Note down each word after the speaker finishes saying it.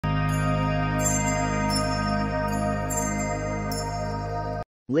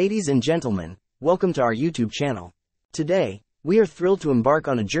Ladies and gentlemen, welcome to our YouTube channel. Today, we are thrilled to embark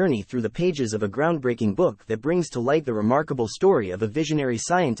on a journey through the pages of a groundbreaking book that brings to light the remarkable story of a visionary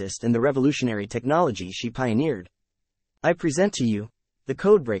scientist and the revolutionary technology she pioneered. I present to you, The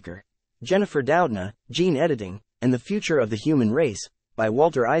Codebreaker, Jennifer Doudna, Gene Editing, and the Future of the Human Race, by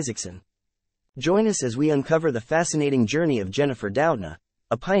Walter Isaacson. Join us as we uncover the fascinating journey of Jennifer Doudna,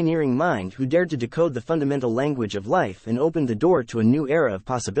 a pioneering mind who dared to decode the fundamental language of life and opened the door to a new era of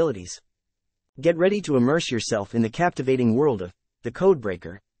possibilities. Get ready to immerse yourself in the captivating world of The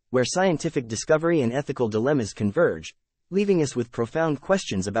Codebreaker, where scientific discovery and ethical dilemmas converge, leaving us with profound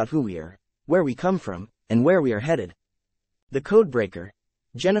questions about who we are, where we come from, and where we are headed. The Codebreaker,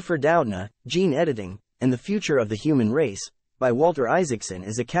 Jennifer Doudna, Gene Editing, and the Future of the Human Race, by Walter Isaacson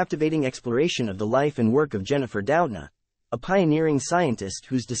is a captivating exploration of the life and work of Jennifer Doudna, a pioneering scientist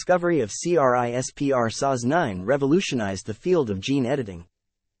whose discovery of CRISPR-Cas9 revolutionized the field of gene editing.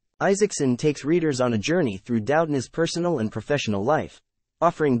 Isaacson takes readers on a journey through Doudna's personal and professional life,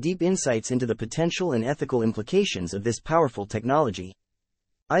 offering deep insights into the potential and ethical implications of this powerful technology.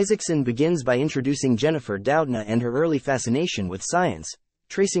 Isaacson begins by introducing Jennifer Doudna and her early fascination with science,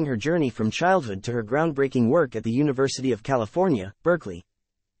 tracing her journey from childhood to her groundbreaking work at the University of California, Berkeley.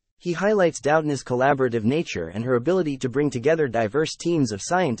 He highlights Doudna's collaborative nature and her ability to bring together diverse teams of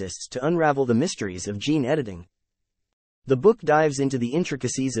scientists to unravel the mysteries of gene editing. The book dives into the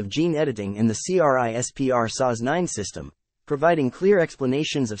intricacies of gene editing and the CRISPR-Cas9 system, providing clear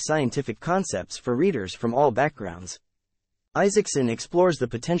explanations of scientific concepts for readers from all backgrounds. Isaacson explores the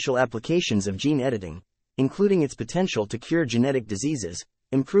potential applications of gene editing, including its potential to cure genetic diseases,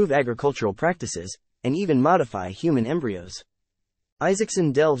 improve agricultural practices, and even modify human embryos.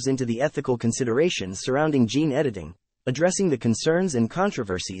 Isaacson delves into the ethical considerations surrounding gene editing, addressing the concerns and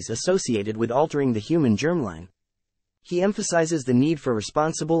controversies associated with altering the human germline. He emphasizes the need for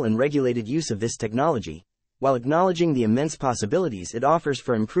responsible and regulated use of this technology, while acknowledging the immense possibilities it offers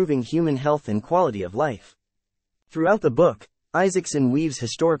for improving human health and quality of life. Throughout the book, Isaacson weaves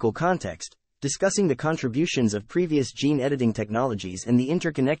historical context, discussing the contributions of previous gene editing technologies and the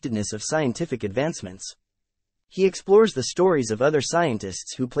interconnectedness of scientific advancements. He explores the stories of other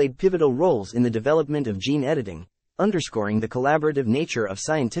scientists who played pivotal roles in the development of gene editing, underscoring the collaborative nature of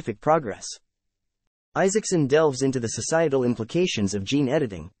scientific progress. Isaacson delves into the societal implications of gene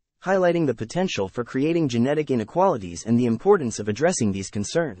editing, highlighting the potential for creating genetic inequalities and the importance of addressing these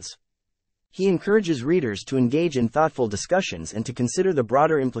concerns. He encourages readers to engage in thoughtful discussions and to consider the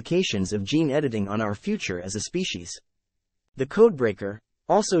broader implications of gene editing on our future as a species. The Codebreaker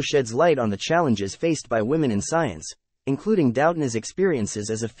also sheds light on the challenges faced by women in science, including Doudna's experiences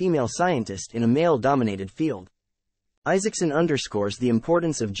as a female scientist in a male-dominated field. Isaacson underscores the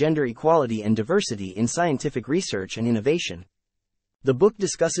importance of gender equality and diversity in scientific research and innovation. The book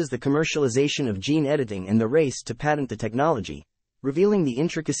discusses the commercialization of gene editing and the race to patent the technology, revealing the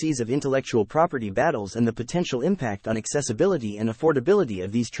intricacies of intellectual property battles and the potential impact on accessibility and affordability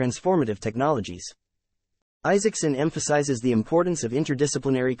of these transformative technologies. Isaacson emphasizes the importance of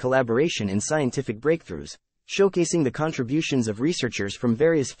interdisciplinary collaboration in scientific breakthroughs, showcasing the contributions of researchers from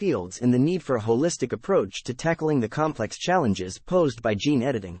various fields and the need for a holistic approach to tackling the complex challenges posed by gene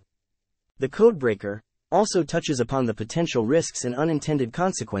editing. The Codebreaker also touches upon the potential risks and unintended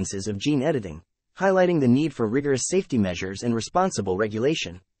consequences of gene editing, highlighting the need for rigorous safety measures and responsible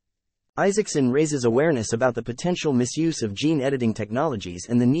regulation. Isaacson raises awareness about the potential misuse of gene editing technologies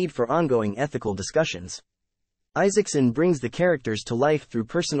and the need for ongoing ethical discussions. Isaacson brings the characters to life through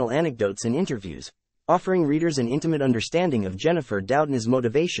personal anecdotes and interviews, offering readers an intimate understanding of Jennifer Doudna's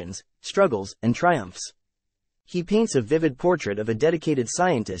motivations, struggles, and triumphs. He paints a vivid portrait of a dedicated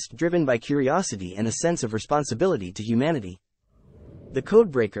scientist driven by curiosity and a sense of responsibility to humanity. The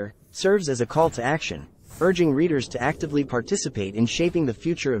Codebreaker serves as a call to action, urging readers to actively participate in shaping the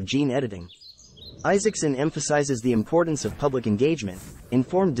future of gene editing. Isaacson emphasizes the importance of public engagement,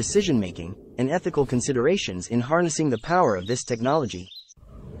 informed decision-making, and ethical considerations in harnessing the power of this technology.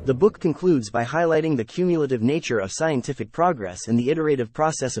 The book concludes by highlighting the cumulative nature of scientific progress and the iterative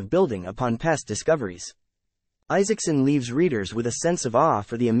process of building upon past discoveries. Isaacson leaves readers with a sense of awe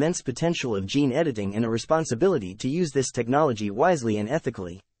for the immense potential of gene editing and a responsibility to use this technology wisely and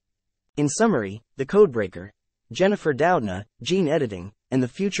ethically. In summary, The Codebreaker, Jennifer Doudna, Gene Editing, and the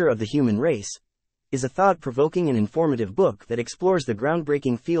Future of the Human Race, is a thought-provoking and informative book that explores the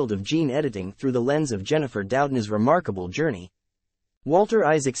groundbreaking field of gene editing through the lens of Jennifer Doudna's remarkable journey. Walter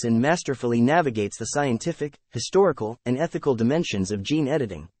Isaacson masterfully navigates the scientific, historical, and ethical dimensions of gene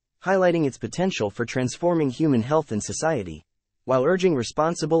editing, highlighting its potential for transforming human health and society, while urging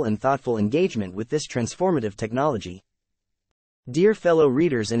responsible and thoughtful engagement with this transformative technology. Dear fellow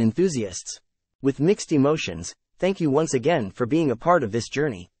readers and enthusiasts, with mixed emotions, thank you once again for being a part of this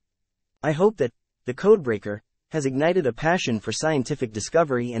journey. I hope that The Codebreaker has ignited a passion for scientific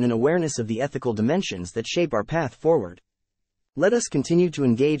discovery and an awareness of the ethical dimensions that shape our path forward. Let us continue to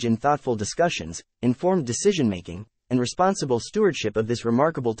engage in thoughtful discussions, informed decision-making, and responsible stewardship of this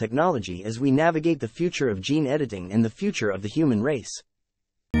remarkable technology as we navigate the future of gene editing and the future of the human race.